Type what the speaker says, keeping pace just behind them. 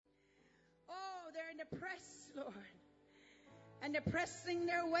in the press, Lord. And they're pressing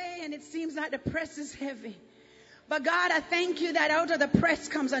their way, and it seems like the press is heavy. But God, I thank you that out of the press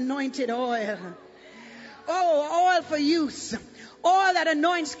comes anointed oil. Oh, oil for use. Oil that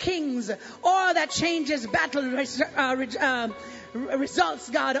anoints kings. Oil that changes battle results,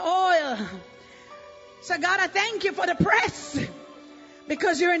 God. Oil. So God, I thank you for the press.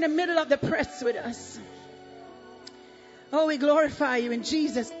 Because you're in the middle of the press with us. Oh, we glorify you in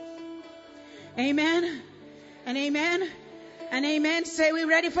Jesus. Amen. And amen. And amen. Say, we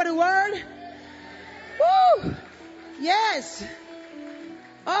ready for the word? Woo! Yes.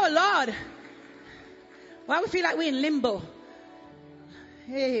 Oh, Lord. Why we feel like we're in limbo?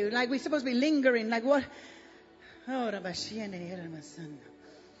 Hey, like we're supposed to be lingering. Like what? Oh,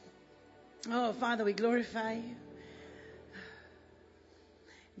 Father, we glorify you.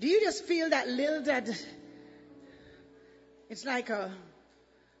 Do you just feel that little that it's like a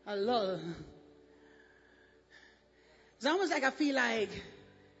lull? It's almost like I feel like,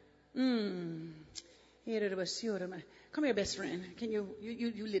 come here, best friend. Can you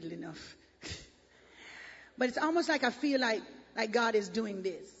little enough? But it's almost like I feel like God is doing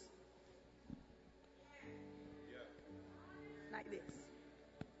this. Like this.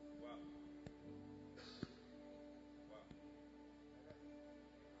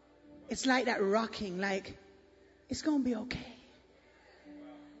 It's like that rocking, like, it's going to be okay.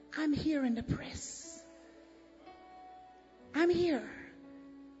 I'm here in the press. I'm here.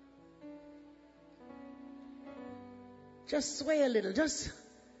 Just sway a little. Just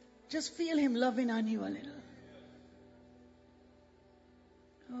feel him loving on you a little.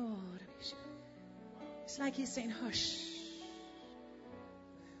 Oh, it's like he's saying, hush.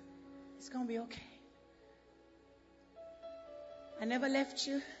 It's going to be okay. I never left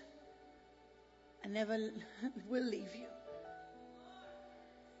you. I never will leave you.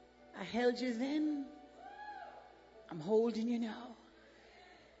 I held you then. I'm holding you now.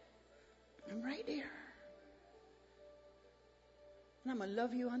 I'm right there. And I'm going to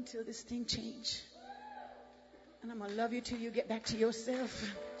love you until this thing changes. And I'm going to love you till you get back to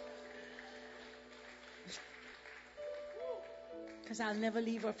yourself. Because I'll never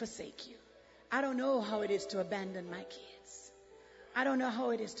leave or forsake you. I don't know how it is to abandon my kids. I don't know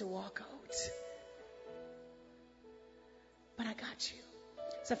how it is to walk out. But I got you.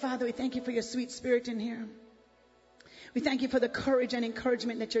 So, Father, we thank you for your sweet spirit in here. We thank you for the courage and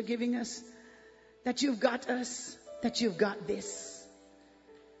encouragement that you're giving us. That you've got us. That you've got this.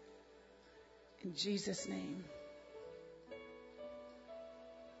 In Jesus' name.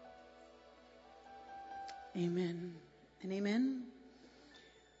 Amen. And amen.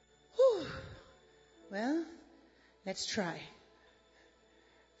 Whew. Well, let's try.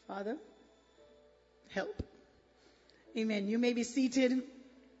 Father, help. Amen. You may be seated.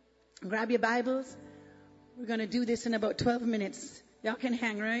 Grab your Bibles. We're going to do this in about 12 minutes. Y'all can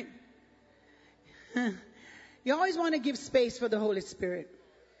hang, right? You always want to give space for the Holy Spirit.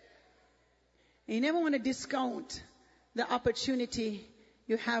 And you never want to discount the opportunity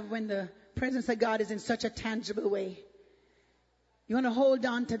you have when the presence of God is in such a tangible way. You want to hold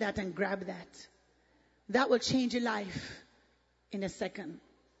on to that and grab that. That will change your life in a second.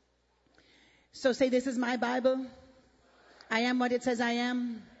 So say, this is my Bible. I am what it says I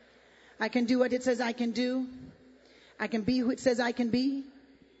am. I can do what it says I can do. I can be who it says I can be.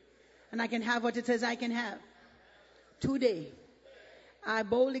 And I can have what it says I can have. Today, I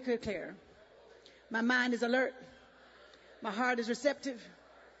boldly declare, my mind is alert. My heart is receptive.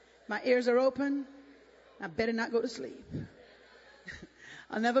 My ears are open. I better not go to sleep.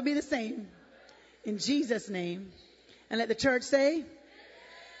 I'll never be the same. In Jesus' name. And let the church say,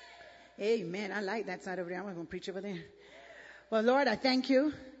 amen. I like that side over there. I'm not going to preach over there. Well, Lord, I thank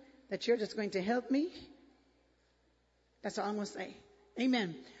you that you're just going to help me. That's all I'm going to say.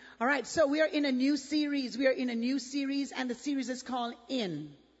 Amen. All right. So we are in a new series. We are in a new series, and the series is called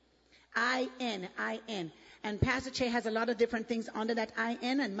In. I-N. And Pastor Che has a lot of different things under that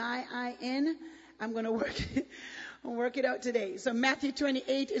I-N, and my I-N. I'm going to work it out today. So Matthew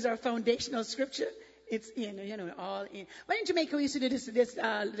 28 is our foundational scripture. It's in, all in. Why didn't you make we used to do this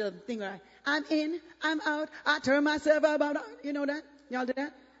little thing where I'm in, I'm out, I turn myself about. You know that? Y'all did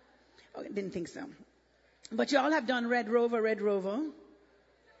that? Oh, didn't think so. But you all have done Red Rover.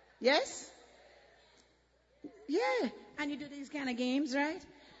 Yes? Yeah. And you do these kind of games, right?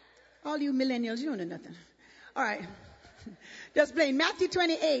 All you millennials, you don't know nothing. All right. Just plain. Matthew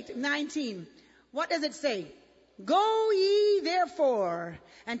 28:19. What does it say? Go ye therefore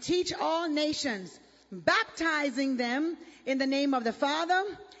and teach all nations, baptizing them in the name of the Father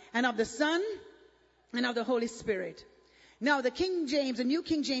and of the Son and of the Holy Spirit. Now the New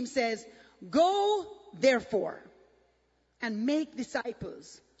King James says, Go, therefore, and make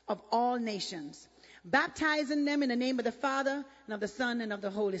disciples of all nations, baptizing them in the name of the Father and of the Son and of the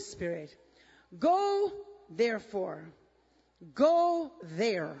Holy Spirit. Go, therefore. Go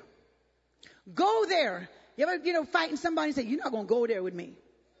there. Go there. You ever, fighting somebody and say, you're not going to go there with me.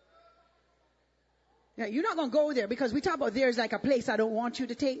 Yeah, you're not going to go there, because we talk about there's like a place I don't want you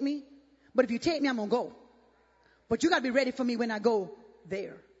to take me. But if you take me, I'm going to go. But you got to be ready for me when I go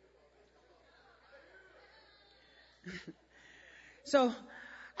there. So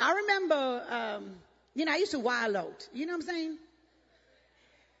I remember, I used to wild out. You know what I'm saying?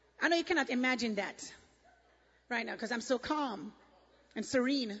 I know you cannot imagine that right now because I'm so calm and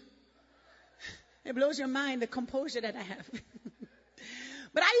serene. It blows your mind, the composure that I have.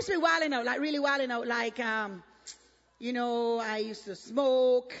 But I used to be wilding out, like really wilding out. Like, I used to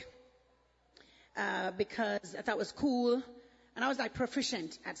smoke because I thought it was cool. And I was like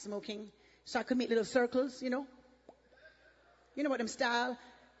proficient at smoking. So I could make little circles, You know what them style?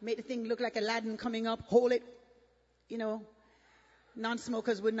 Make the thing look like Aladdin coming up, hold it.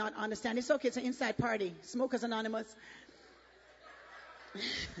 Non-smokers would not understand. It's okay, it's an inside party. Smokers Anonymous.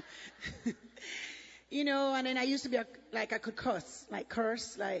 And then I used to be I could curse,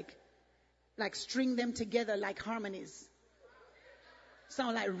 like string them together like harmonies.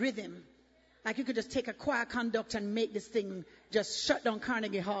 Sound like rhythm. Like you could just take a choir conductor and make this thing just shut down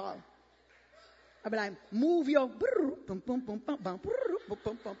Carnegie Hall. I'd be like, move your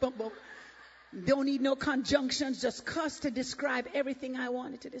don't need no conjunctions, just cuss to describe everything I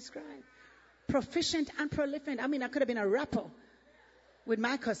wanted to describe. Proficient and prolific. I mean, I could have been a rapper with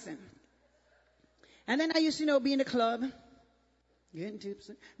my cussing. And then I used to, be in the club. Getting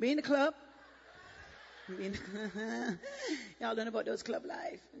tipsy. Be in the club. Y'all don't know about those club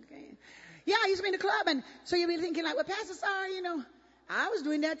life. Okay. Yeah, I used to be in the club. And so you'll be thinking like, well, Pastor Sarah, I was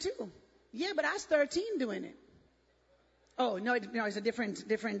doing that too. Yeah, but I was 13 doing it. Oh, no, it's a different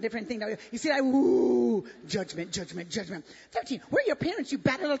thing. You see, like, ooh, judgment. 13. Where are your parents, you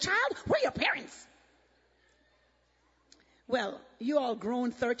bad little child? Where are your parents? Well, you all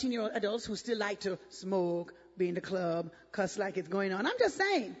grown 13-year-old adults who still like to smoke, be in the club, cuss like it's going on. I'm just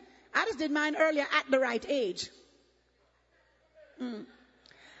saying. I just did mine earlier at the right age.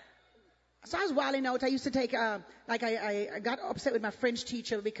 So I was wilding out. I used to take, I got upset with my French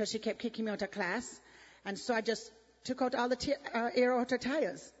teacher because she kept kicking me out of class. And so I just took out all the air out her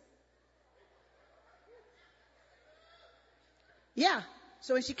tires. Yeah.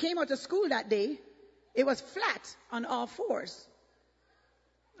 So when she came out of school that day, it was flat on all fours.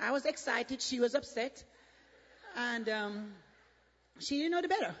 I was excited. She was upset. And she didn't know the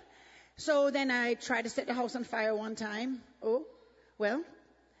better. So then I tried to set the house on fire one time. Oh, well.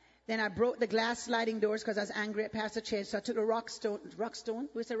 Then I broke the glass sliding doors because I was angry at Pastor Chase. So I took a stone.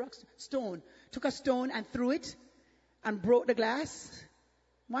 Took a stone and threw it and broke the glass.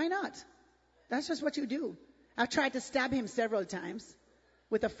 Why not? That's just what you do. I've tried to stab him several times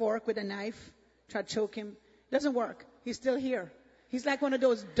with a fork, with a knife. Tried to choke him. Doesn't work. He's still here. He's like one of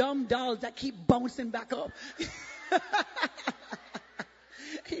those dumb dolls that keep bouncing back up.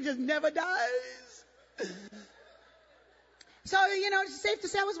 He just never dies. So, it's safe to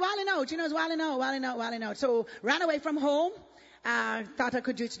say I was wilding out. I was wilding out. So, ran away from home. Thought I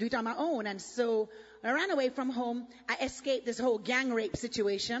could do it on my own. And so, I ran away from home. I escaped this whole gang rape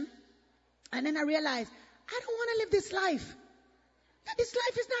situation. And then I realized, I don't want to live this life. This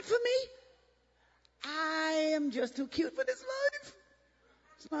life is not for me. I am just too cute for this life.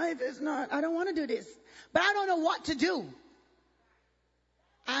 This life is not. I don't want to do this. But I don't know what to do.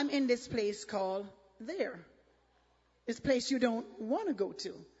 I'm in this place called there. This place you don't want to go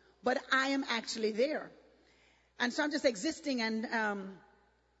to. But I am actually there. And so I'm just existing. And,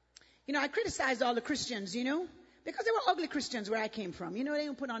 I criticized all the Christians, because they were ugly Christians where I came from. They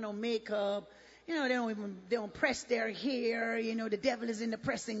don't put on no makeup. They don't press their hair. The devil is in the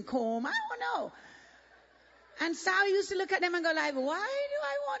pressing comb. I don't know. And so I used to look at them and go like, why do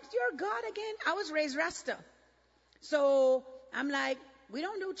I want your God again? I was raised Rasta. So I'm like, we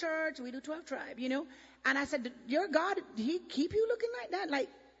don't do church. We do 12 tribe, And I said, your God, did he keep you looking like that? Like,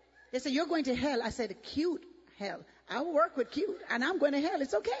 they said, you're going to hell. I said, cute hell. I will work with cute and I'm going to hell.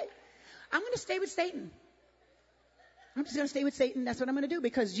 It's okay. I'm going to stay with Satan. I'm just going to stay with Satan. That's what I'm going to do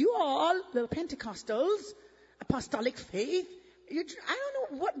because you all, the Pentecostals, apostolic faith, I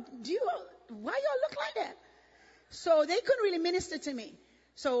don't know why y'all look like that? So they couldn't really minister to me.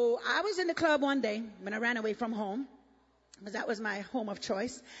 So I was in the club one day when I ran away from home because that was my home of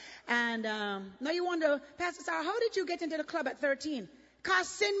choice. And now you wonder, Pastor Sarah, how did you get into the club at 13? Because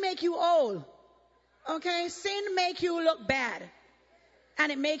sin make you old. Okay? Sin make you look bad.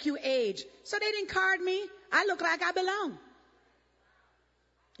 and it make you age. So they didn't card me. I look like I belong.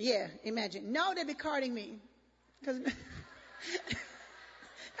 Yeah, imagine. Now they be carding me. Cause and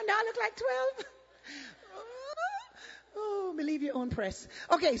now I look like 12. Oh, believe your own press.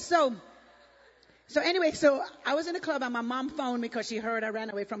 Okay, so anyway, so I was in the club and my mom phoned me because she heard I ran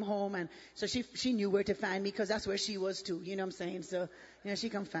away from home, and so she knew where to find me because that's where she was too. You know what I'm saying? So, she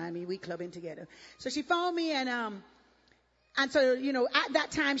come find me. We clubbing together. So she phoned me and so, at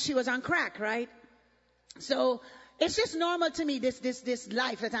that time she was on crack, right? So it's just normal to me, this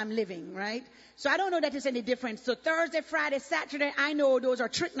life that I'm living, right? So I don't know that it's any different. So Thursday, Friday, Saturday, I know those are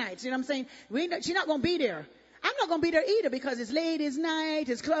trick nights. You know what I'm saying? She's not going to be there. I'm not going to be there either because it's ladies' night,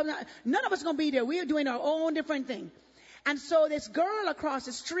 it's club night. None of us going to be there. We're doing our own different thing. And so this girl across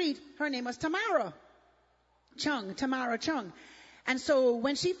the street, her name was Tamara Chung. And so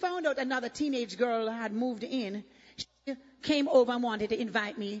when she found out another teenage girl had moved in, she came over and wanted to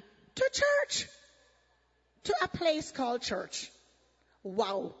invite me to church, to a place called church.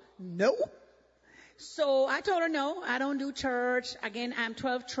 Wow. No. So I told her, no, I don't do church. Again, I'm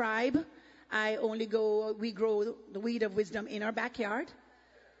 12 tribe. We grow the weed of wisdom in our backyard.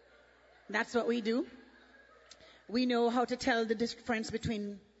 That's what we do. We know how to tell the difference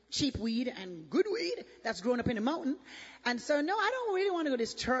between cheap weed and good weed that's grown up in the mountain. And so, no, I don't really want to go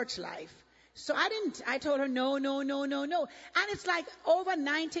this church life. So I told her, no. And it's like over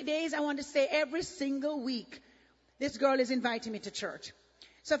 90 days, I want to say every single week, this girl is inviting me to church.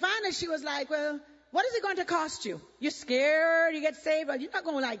 So finally she was like, well, what is it going to cost you? You're scared, you get saved, but you're not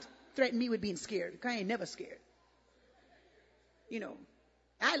going to threaten me with being scared. I ain't never scared.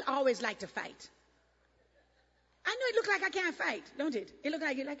 I always like to fight. I know it looks like I can't fight, don't it? It looks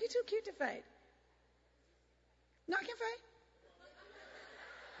like you're too cute to fight. No, I can't fight.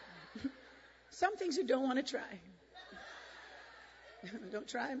 Some things you don't want to try. Don't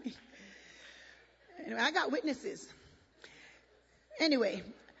try me. Anyway, I got witnesses. Anyway,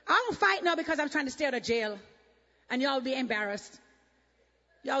 I don't fight now because I'm trying to stay out of jail. And y'all be embarrassed.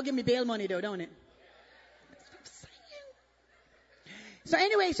 Y'all give me bail money though, don't it? That's what I'm saying. So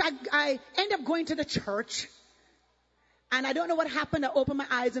anyway, I end up going to the church. And I don't know what happened. I opened my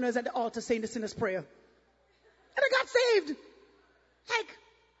eyes and I was at the altar saying the sinner's prayer. And I got saved.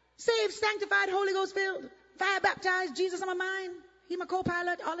 Saved, sanctified, Holy Ghost filled, fire baptized, Jesus on my mind. He my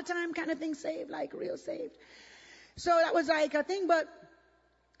co-pilot all the time kind of thing, saved, real saved. So that was a thing, but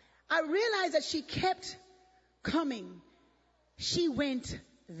I realized that she kept coming. She went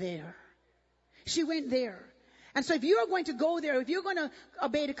there. And so if you're going to go there, if you're going to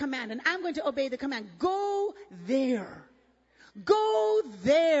obey the command, and I'm going to obey the command, go there. Go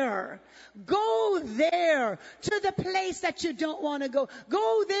there to the place that you don't want to go.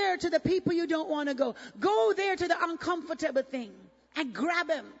 Go there to the people you don't want to go. Go there to the uncomfortable thing and grab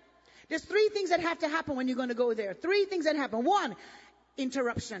them. There's 3 things that have to happen when you're going to go there. 3 things that happen. 1,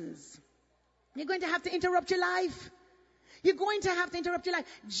 interruptions. You're going to have to interrupt your life. You're going to have to interrupt your life.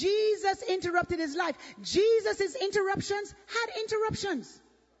 Jesus interrupted his life. Jesus' interruptions had interruptions.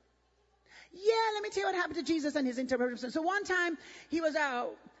 Yeah, let me tell you what happened to Jesus and his interruptions. So one time he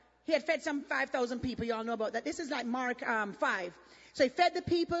had fed some 5,000 people. You all know about that. This is like Mark 5. So he fed the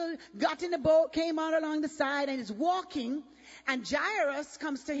people, got in the boat, came out along the side, and is walking. And Jairus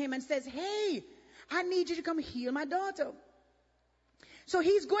comes to him and says, hey, I need you to come heal my daughter. So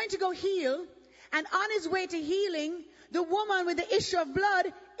he's going to go heal. And on his way to healing, the woman with the issue of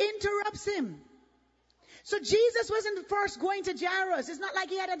blood interrupts him. So Jesus wasn't first going to Jairus. It's not like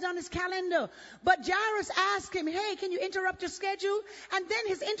he had it on his calendar. But Jairus asked him, hey, can you interrupt your schedule? And then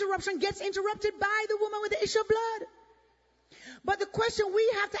his interruption gets interrupted by the woman with the issue of blood. But the question we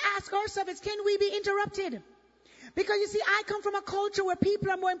have to ask ourselves is, can we be interrupted? Because you see, I come from a culture where people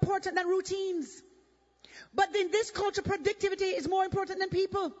are more important than routines. But in this culture, productivity is more important than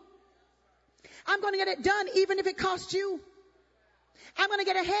people. I'm going to get it done even if it costs you. I'm going to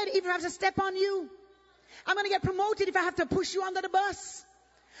get ahead even if I have to step on you. I'm going to get promoted if I have to push you under the bus.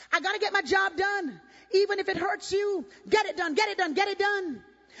 I got to get my job done even if it hurts you. Get it done, get it done, get it done.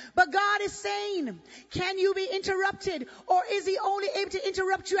 But God is saying, can you be interrupted? Or is he only able to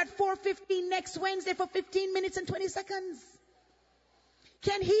interrupt you at 4:15 next Wednesday for 15 minutes and 20 seconds?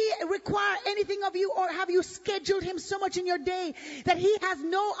 Can he require anything of you, or have you scheduled him so much in your day that he has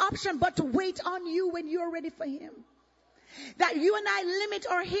no option but to wait on you when you're ready for him? That you and I limit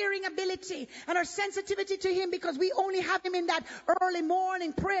our hearing ability and our sensitivity to him because we only have him in that early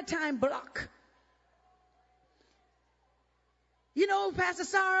morning prayer time block. You know, Pastor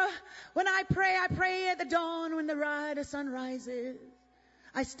Sarah, when I pray at the dawn when the sun rises.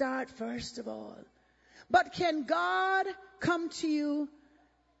 I start first of all. But can God come to you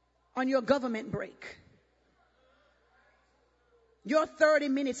on your government break. Your 30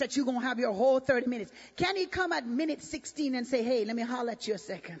 minutes that you're going to have your whole 30 minutes. Can he come at minute 16 and say, hey, let me holler at you a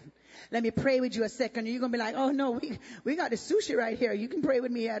second. Let me pray with you a second. And you're going to be like, oh no, we got the sushi right here. You can pray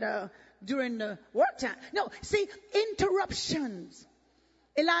with me during the work time. No, see, interruptions.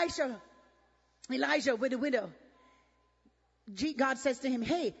 Elijah with the widow. God says to him,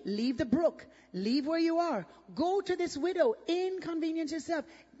 hey, leave the brook. Leave where you are. Go to this widow. Inconvenience yourself.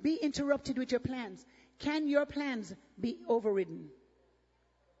 Be interrupted with your plans. Can your plans be overridden?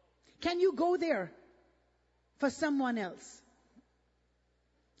 Can you go there for someone else?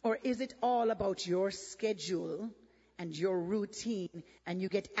 Or is it all about your schedule and your routine, and you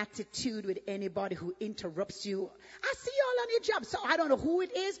get attitude with anybody who interrupts you? I see y'all on your job, so I don't know who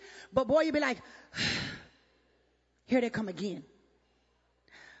it is, but boy, you'll be like, here they come again.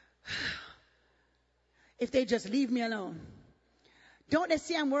 If they just leave me alone. Don't they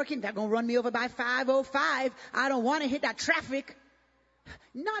see I'm working? They're going to run me over by 5:05. I don't want to hit that traffic.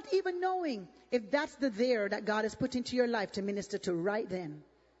 Not even knowing if that's the there that God has put into your life to minister to right then.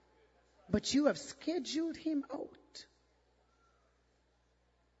 But you have scheduled him out.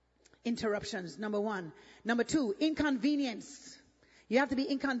 Interruptions, number 1. Number 2, inconvenience. You have to be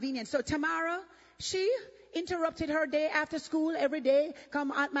inconvenienced. So Tamara, she interrupted her day after school every day.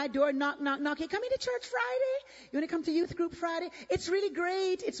 Come at my door, knock, knock, knock. You coming to church Friday? You want to come to youth group Friday? It's really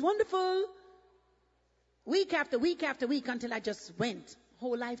great. It's wonderful. Week after week after week until I just went.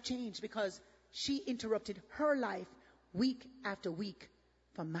 Whole life changed because she interrupted her life week after week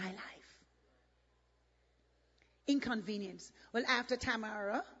for my life. Inconvenience. Well, after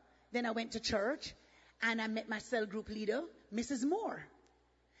Tamara, then I went to church and I met my cell group leader, Mrs. Moore.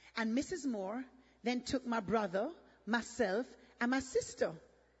 And Mrs. Moore then took my brother, myself, and my sister,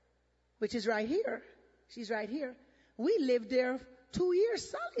 which is right here. She's right here. We lived there 2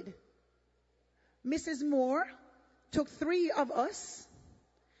 years solid. Mrs. Moore took 3 of us.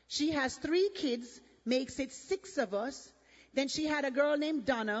 She has 3 kids, makes it 6 of us. Then she had a girl named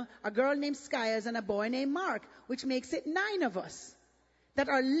Donna, a girl named Skyers, and a boy named Mark, which makes it 9 of us that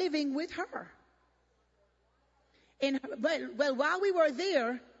are living with her. Well, while we were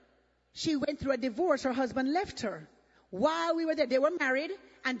there, she went through a divorce. Her husband left her. While we were there, they were married,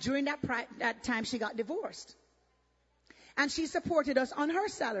 and during that time, she got divorced. And she supported us on her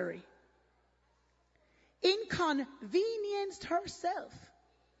salary. Inconvenienced herself.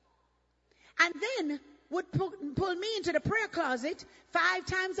 And then would pull me into the prayer closet 5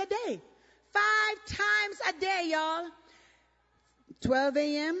 times a day. 5 times a day, y'all. 12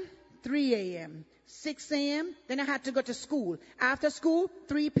 a.m., 3 a.m., 6 a.m., then I had to go to school. After school,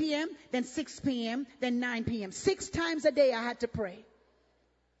 3 p.m., then 6 p.m., then 9 p.m. 6 times a day I had to pray.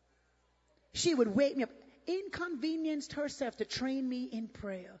 She would wake me up, inconvenienced herself to train me in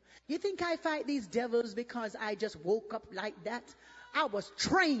prayer. You think I fight these devils because I just woke up like that? I was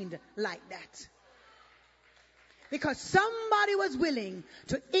trained like that. Because somebody was willing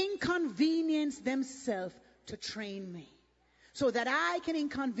to inconvenience themselves to train me, so that I can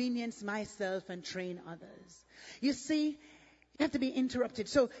inconvenience myself and train others. You see, you have to be interrupted.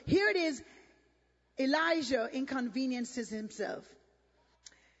 So here it is. Elijah inconveniences himself.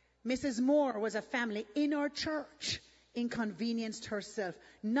 Mrs. Moore was a family in our church, inconvenienced herself.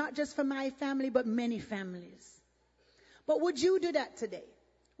 Not just for my family, but many families. But would you do that today?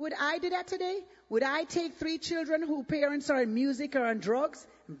 Would I do that today? Would I take 3 children whose parents are in music or on drugs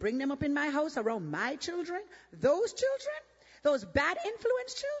and bring them up in my house around my children? Those children? Those bad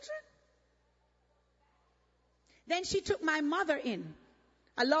influence children? Then she took my mother in,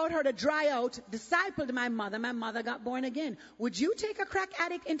 allowed her to dry out, discipled my mother. My mother got born again. Would you take a crack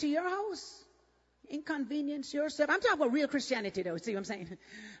addict into your house? Inconvenience yourself. I'm talking about real Christianity though. See what I'm saying? I'm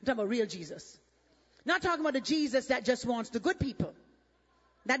talking about real Jesus. Not talking about the Jesus that just wants the good people,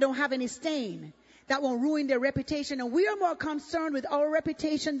 that don't have any stain, that won't ruin their reputation. And we are more concerned with our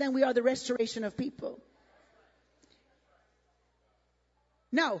reputation than we are the restoration of people.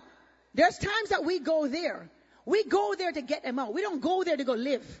 Now, there's times that we go there. We go there to get them out. We don't go there to go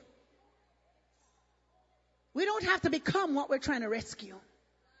live. We don't have to become what we're trying to rescue.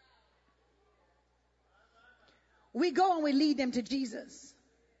 We go and we lead them to Jesus.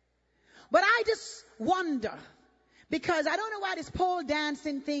 But I just wonder, because I don't know why this pole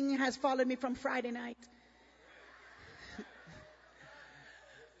dancing thing has followed me from Friday night.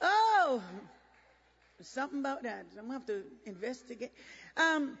 Oh, something about that. I'm going to have to investigate.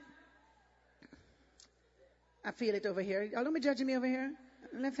 I feel it over here. Y'all don't be judging me over here.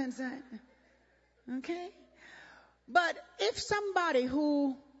 Left hand side. Okay. But if somebody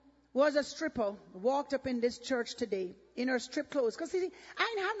who was a stripper walked up in this church today in her strip clothes. Because, see,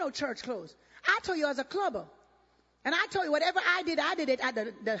 I didn't have no church clothes. I told you I was a clubber. And I told you whatever I did it at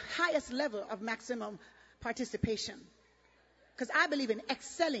the highest level of maximum participation. Because I believe in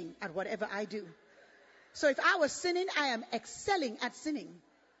excelling at whatever I do. So if I was sinning, I am excelling at sinning.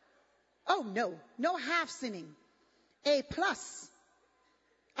 Oh, no. No half sinning. A plus.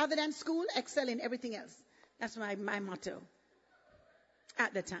 Other than school, excel in everything else. That's my motto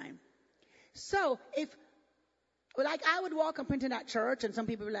at the time. So I would walk up into that church and some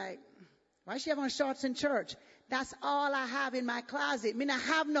people were like, why she have on shorts in church? That's all I have in my closet. I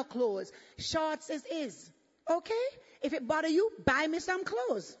have no clothes. Shorts is. Okay? If it bother you, buy me some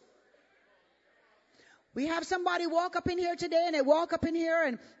clothes. We have somebody walk up in here today and they walk up in here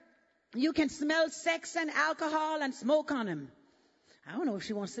and you can smell sex and alcohol and smoke on them. I don't know if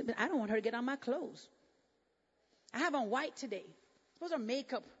she wants to, I don't want her to get on my clothes. I have on white today. Those are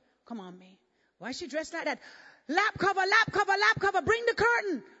makeup. Come on, me. Why is she dressed like that? Lap cover. Bring the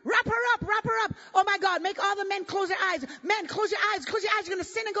curtain. Wrap her up. Oh my God, make all the men close their eyes. Men, close your eyes. You're going to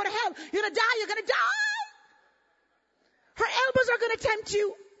sin and go to hell. You're going to die. Her elbows are going to tempt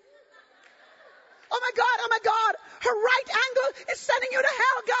you. Oh my God. Her right angle is sending you to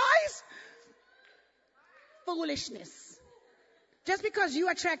hell, guys. Foolishness. Just because you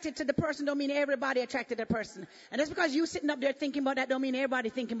attracted to the person don't mean everybody attracted to the person. And just because you sitting up there thinking about that don't mean everybody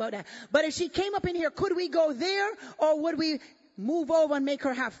thinking about that. But if she came up in here, could we go there or would we move over and make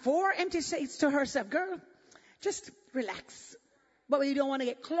her have 4 empty seats to herself? Girl, just relax. But we don't want to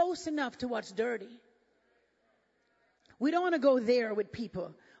get close enough to what's dirty. We don't want to go there with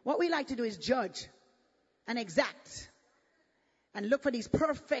people. What we like to do is judge and exact and look for these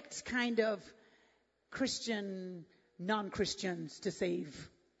perfect kind of Christian non-Christians to save.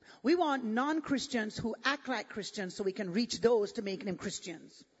 We want non-Christians who act like Christians so we can reach those to make them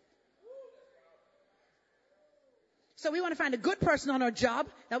Christians. So we want to find a good person on our job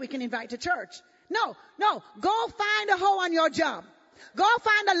that we can invite to church. No. Go find a hoe on your job. Go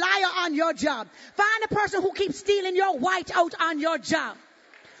find a liar on your job. Find a person who keeps stealing your white out on your job.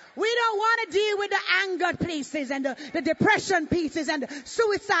 We don't want to deal with the anger pieces and the depression pieces and the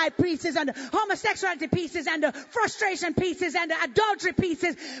suicide pieces and the homosexuality pieces and the frustration pieces and the adultery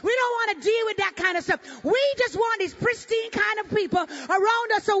pieces. We don't want to deal with that kind of stuff. We just want these pristine kind of people around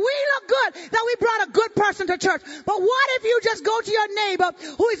us so we look good that we brought a good person to church. But what if you just go to your neighbor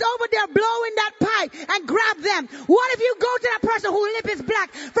who is over there blowing that pipe and grab them? What if you go to that person whose lip is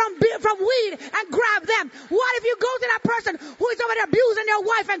black from weed and grab them? What if you go to that person who is over there abusing their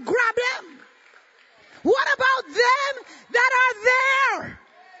wife and grab them? What about them that are there?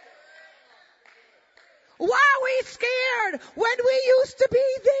 Why are we scared when we used to be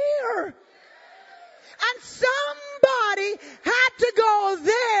there? And somebody had to go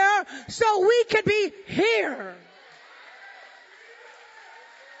there so we could be here.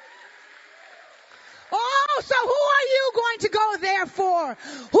 Oh, so who are you going to go there for?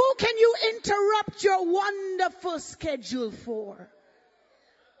 Who can you interrupt your wonderful schedule for?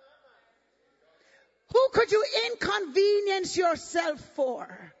 Who could you inconvenience yourself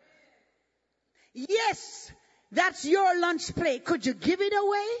for? Yes, that's your lunch plate. Could you give it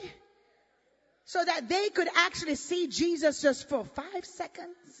away so that they could actually see Jesus just for 5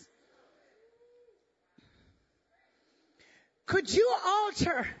 seconds? Could you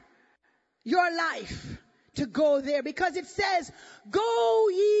alter your life to go there? Because it says, go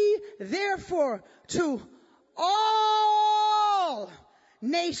ye therefore to all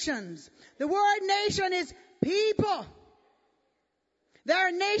nations. The word nation is people. There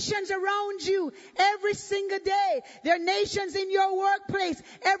are nations around you every single day. There are nations in your workplace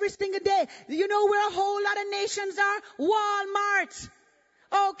every single day. You know where a whole lot of nations are? Walmart.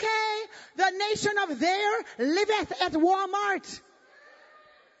 Okay? The nation of there liveth at Walmart.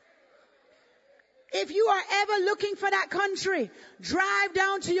 If you are ever looking for that country, drive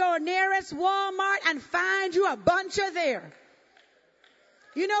down to your nearest Walmart and find you a bunch of there.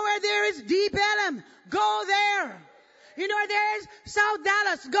 You know where there is Deep Ellum? Go there. You know where there is South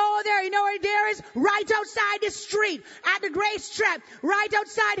Dallas? Go there. You know where there is? Right outside the street at the Grace Trap. Right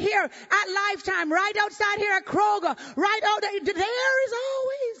outside here at Lifetime. Right outside here at Kroger. Right out there. There is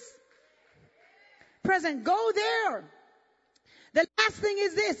always present. Go there. The last thing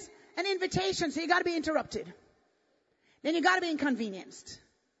is this. An invitation. So you got to be interrupted. Then you got to be inconvenienced.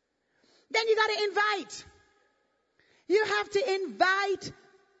 Then you got to invite. You have to invite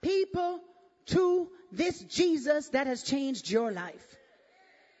people to this Jesus that has changed your life.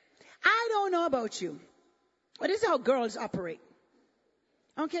 I don't know about you, but this is how girls operate.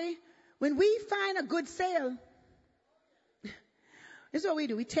 Okay? When we find a good sale, this is what we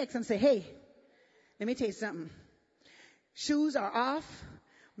do. We text and say, hey, let me tell you something. Shoes are off.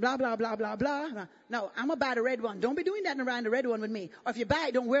 Blah, blah, blah, blah, blah. No, I'm going to buy the red one. Don't be doing that around the red one with me. Or if you buy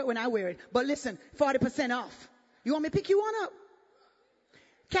it, don't wear it when I wear it. But listen, 40% off. You want me to pick you one up?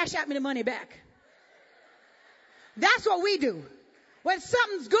 Cash out me the money back. That's what we do. When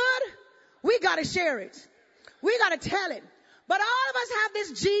something's good, we got to share it. We got to tell it. But all of us have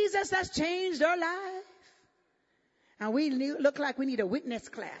this Jesus that's changed our life. And we look like we need a witness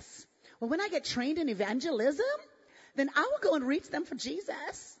class. Well, when I get trained in evangelism, then I will go and reach them for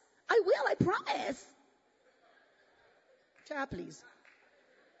Jesus. I will, I promise. Child, please.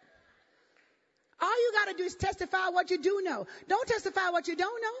 All you got to do is testify what you do know. Don't testify what you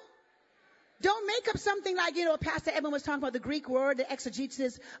don't know. Don't make up something like, Pastor Evan was talking about the Greek word, the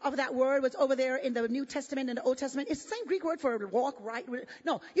exegesis of that word was over there in the New Testament and the Old Testament. It's the same Greek word for walk, right?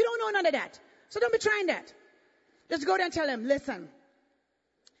 No, you don't know none of that. So don't be trying that. Just go there and tell them, listen,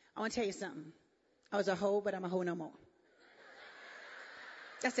 I want to tell you something. I was a hoe, but I'm a hoe no more.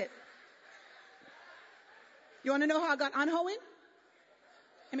 That's it. You want to know how I got unhoeing?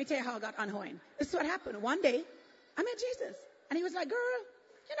 Let me tell you how I got unhoeing. This is what happened. One day, I met Jesus. And he was like, girl,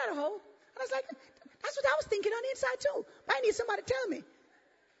 you're not a hoe. And I was like, that's what I was thinking on the inside too. But I need somebody to tell me.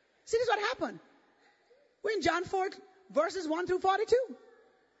 See, this is what happened. We're in John 4, verses 1 through 42.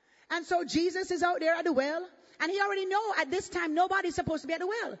 And so Jesus is out there at the well. And he already know at this time, nobody's supposed to be at the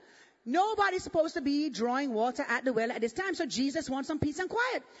well. Nobody's supposed to be drawing water at the well at this time. So Jesus wants some peace and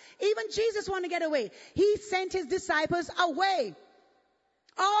quiet. Even Jesus wanted to get away. He sent his disciples away.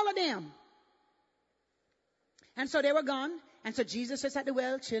 All of them. And so they were gone. And so Jesus was at the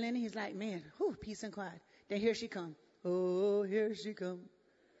well chilling. He's like, man, whew, peace and quiet. Then here she come. Oh, here she come.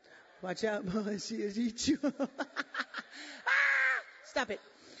 Watch out, boy. She'll eat you. Stop it.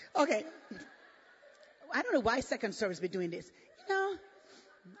 Okay. I don't know why second service be doing this.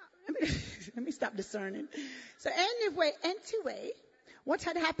 Let me stop discerning. So anyway, what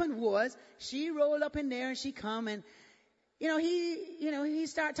had happened was she rolled up in there and she come and, he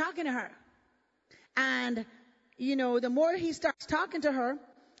started talking to her. And, the more he starts talking to her,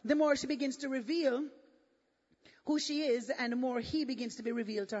 the more she begins to reveal who she is and the more he begins to be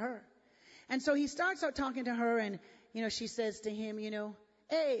revealed to her. And so he starts out talking to her and, she says to him,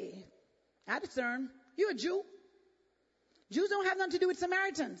 hey, I discern, you're a Jew. Jews don't have nothing to do with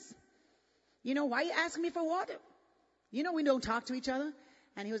Samaritans. Why you asking me for water? We don't talk to each other.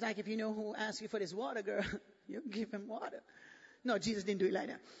 And he was like, if you know who asked you for this water, girl, you give him water. No, Jesus didn't do it like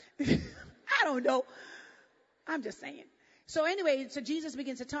that. I don't know. I'm just saying. So anyway, so Jesus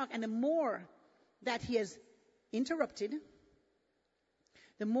begins to talk. And the more that he has interrupted,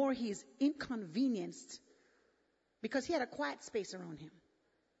 the more he's inconvenienced because he had a quiet space around him.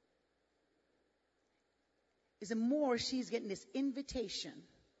 Is the more she's getting this invitation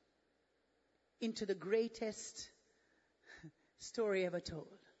into the greatest story ever told.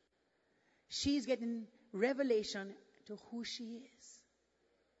 She's getting revelation to who she is.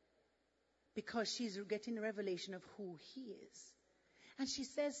 Because she's getting the revelation of who he is. And she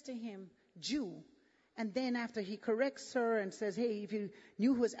says to him, Jew. And then after he corrects her and says, hey, if you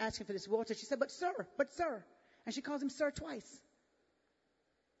knew who was asking for this water, she said, but sir. And she calls him sir twice.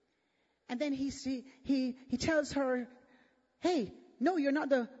 And then he tells her, hey, no, you're not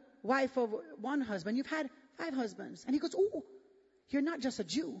the wife of one husband. You've had 5 husbands. And he goes, oh, you're not just a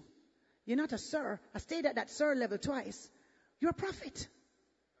Jew. You're not a sir. I stayed at that sir level twice. You're a prophet.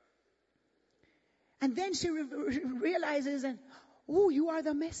 And then she realizes, oh, you are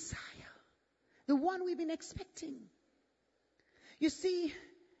the Messiah. The one we've been expecting. You see,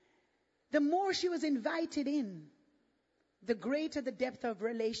 the more she was invited in, the greater the depth of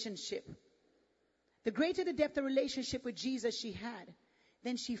relationship. The greater the depth of relationship with Jesus she had,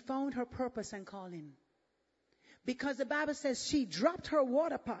 then she found her purpose and calling. Because the Bible says she dropped her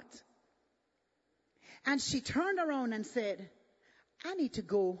water pot. And she turned around and said, I need to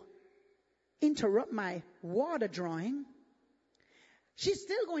go interrupt my water drawing. She's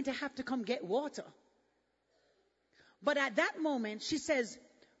still going to have to come get water. But at that moment, she says,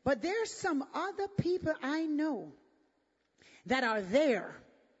 but there's some other people I know that are there.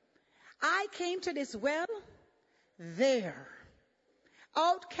 I came to this well there.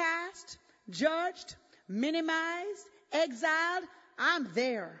 Outcast, judged, minimized, exiled. I'm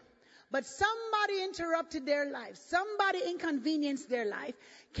there. But somebody interrupted their life. Somebody inconvenienced their life.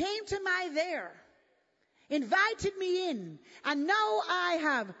 Came to my there. Invited me in. And now I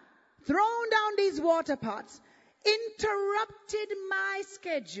have thrown down these water pots. Interrupted my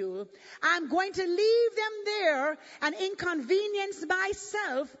schedule. I'm going to leave them there and inconvenience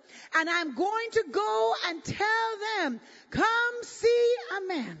myself. And I'm going to go and tell them, come see a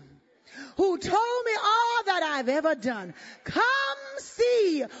man who told me all that I've ever done. Come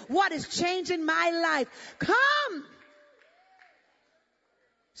see what is changing my life. Come.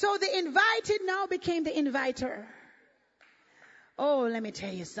 So the invited now became the inviter. Oh, let me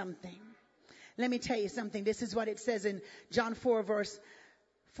tell you something. Let me tell you something. This is what it says in John 4 verse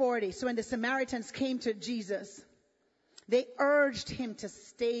 40. So when the Samaritans came to Jesus, they urged him to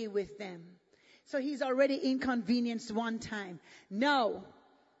stay with them. So he's already inconvenienced one time. No,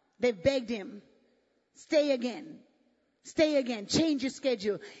 they begged him, stay again. Stay again. Change your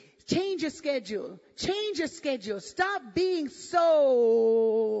schedule. Change your schedule. Change your schedule. Stop being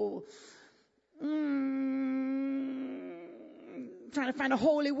so trying to find a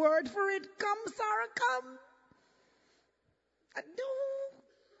holy word for it. Come, Sarah, come. No.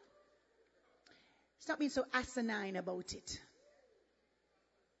 Stop being so asinine about it.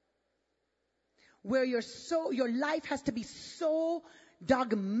 Where your life has to be so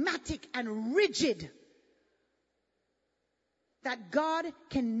dogmatic and rigid that God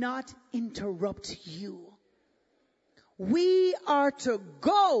cannot interrupt you. We are to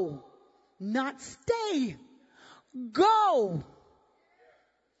go, not stay. Go.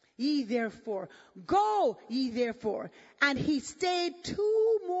 Ye therefore, go ye therefore. And he stayed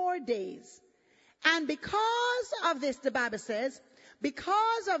 2 more days. And because of this, the Bible says,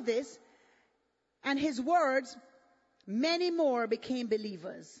 because of this and his words, many more became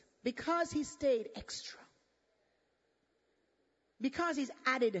believers. Because he stayed extra. Because he's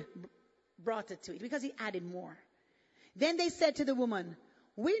brought it to it. Because he added more. Then they said to the woman,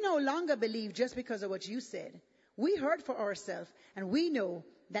 we no longer believe just because of what you said. We heard for ourselves, and we know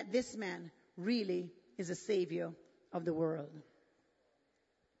that this man really is a savior of the world.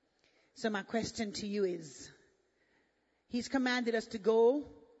 So my question to you is, he's commanded us to go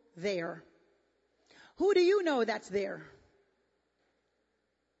there. Who do you know that's there?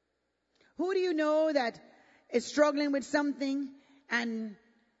 Who do you know that is struggling with something and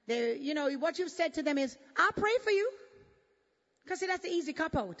what you've said to them is, I'll pray for you. Because see, that's the easy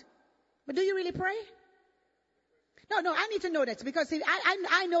cop out. But do you really pray? No, I need to know that because see,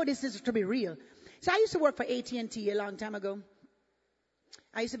 I know this is to be real. So I used to work for AT&T a long time ago.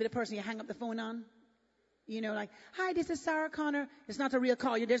 I used to be the person you hang up the phone on. Like, hi, this is Sarah Connor. It's not a real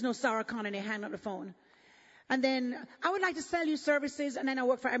call. There's no Sarah Connor and they hang up the phone. And then I would like to sell you services. And then I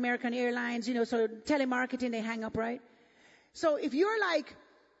work for American Airlines, so telemarketing, they hang up, right? So if you're like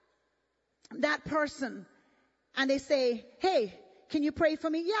that person and they say, hey, can you pray for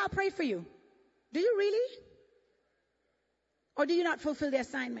me? Yeah, I'll pray for you. Do you really? Or do you not fulfill the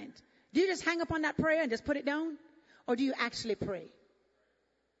assignment? Do you just hang up on that prayer and just put it down? Or do you actually pray?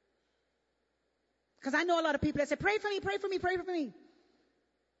 Because I know a lot of people that say, pray for me, pray for me, pray for me.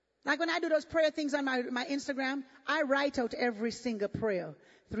 Like when I do those prayer things on my Instagram, I write out every single prayer.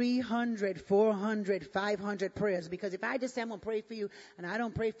 300, 400, 500 prayers. Because if I just say I'm going to pray for you and I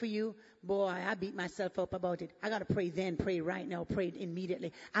don't pray for you, boy, I beat myself up about it. I got to pray then, pray right now, pray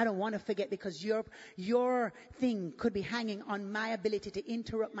immediately. I don't want to forget because your thing could be hanging on my ability to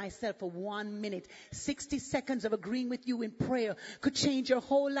interrupt myself for 1 minute. 60 seconds of agreeing with you in prayer could change your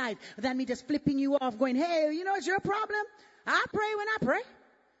whole life. Than me just flipping you off going, hey, it's your problem. I pray when I pray.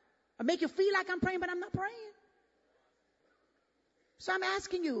 I make you feel like I'm praying, but I'm not praying. So I'm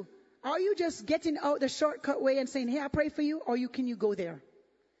asking you, are you just getting out the shortcut way and saying, hey, I pray for you, or can you go there?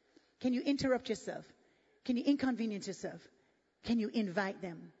 Can you interrupt yourself? Can you inconvenience yourself? Can you invite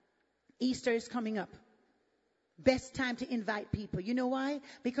them? Easter is coming up. Best time to invite people. You know why?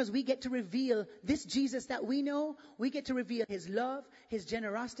 Because we get to reveal this Jesus that we know. We get to reveal his love, his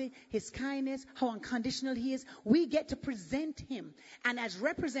generosity, his kindness, how unconditional he is. We get to present him. And as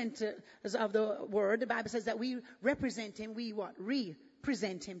representatives of the word, the Bible says that we represent him. We what?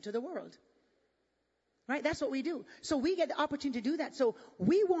 Represent him to the world. Right? That's what we do. So we get the opportunity to do that. So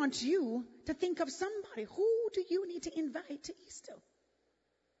we want you to think of somebody. Who do you need to invite to Easter?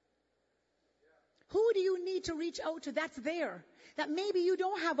 Who do you need to reach out to that's there? That maybe you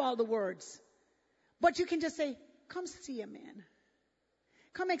don't have all the words. But you can just say, come see a man.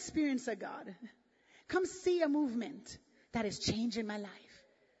 Come experience a God. Come see a movement that is changing my life.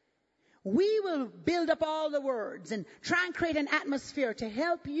 We will build up all the words and try and create an atmosphere to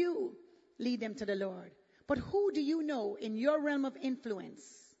help you lead them to the Lord. But who do you know in your realm of influence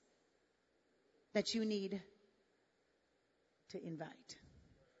that you need to invite?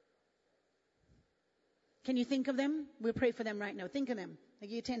 Can you think of them? We'll pray for them right now. Think of them. I'll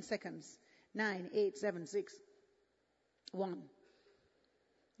give you 10 seconds. 9, 8, 7, 6, 1.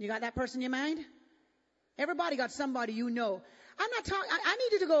 You got that person in your mind? Everybody got somebody you know. I'm not talking, I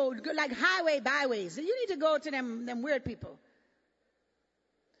need you to go like highway, byways. You need to go to them weird people.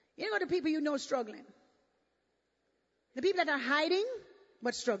 You know the people you know struggling. The people that are hiding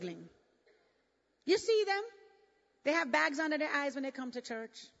but struggling. You see them. They have bags under their eyes when they come to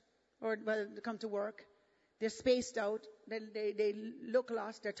church or they come to work. They're spaced out. They look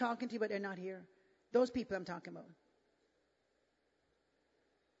lost. They're talking to you, but they're not here. Those people I'm talking about.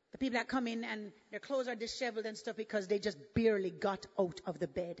 The people that come in and their clothes are disheveled and stuff because they just barely got out of the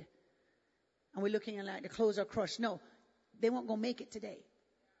bed. And we're looking at like the clothes are crushed. No, they won't go make it today.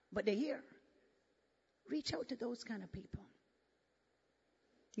 But they're here. Reach out to those kind of people.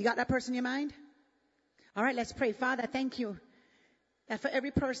 You got that person in your mind? All right, let's pray. Father, thank you that for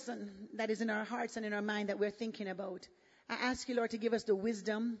every person that is in our hearts and in our mind that we're thinking about, I ask you, Lord, to give us the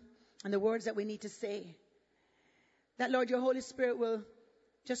wisdom and the words that we need to say. That, Lord, your Holy Spirit will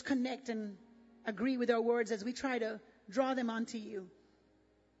just connect and agree with our words as we try to draw them onto you.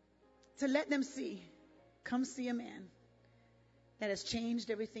 To let them see, come see a man that has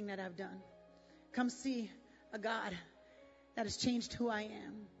changed everything that I've done. Come see a God that has changed who I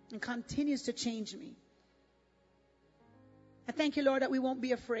am and continues to change me. I thank you, Lord, that we won't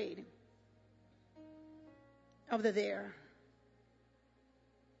be afraid of the there.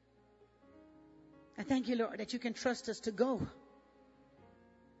 I thank you, Lord, that you can trust us to go.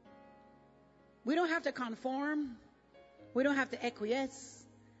 We don't have to conform. We don't have to acquiesce.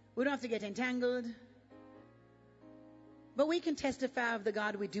 We don't have to get entangled. But we can testify of the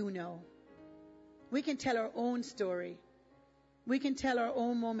God we do know. We can tell our own story. We can tell our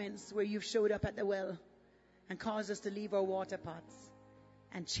own moments where you've showed up at the well and caused us to leave our water pots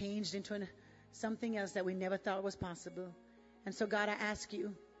and changed into something else that we never thought was possible. And so, God, I ask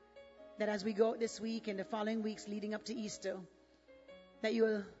you that as we go out this week and the following weeks leading up to Easter, that you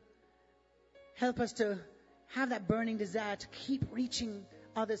will help us to have that burning desire to keep reaching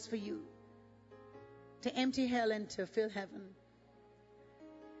others for you, to empty hell and to fill heaven.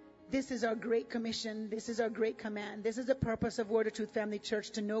 This is our great commission. This is our great command. This is the purpose of Word of Truth Family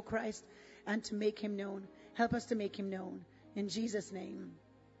Church, to know Christ and to make him known. Help us to make him known. In Jesus' name.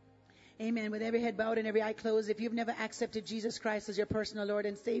 Amen. With every head bowed and every eye closed, if you've never accepted Jesus Christ as your personal Lord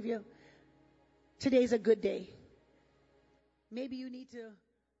and Savior, today's a good day. Maybe you need to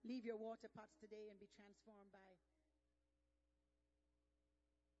leave your water pots today and be transformed by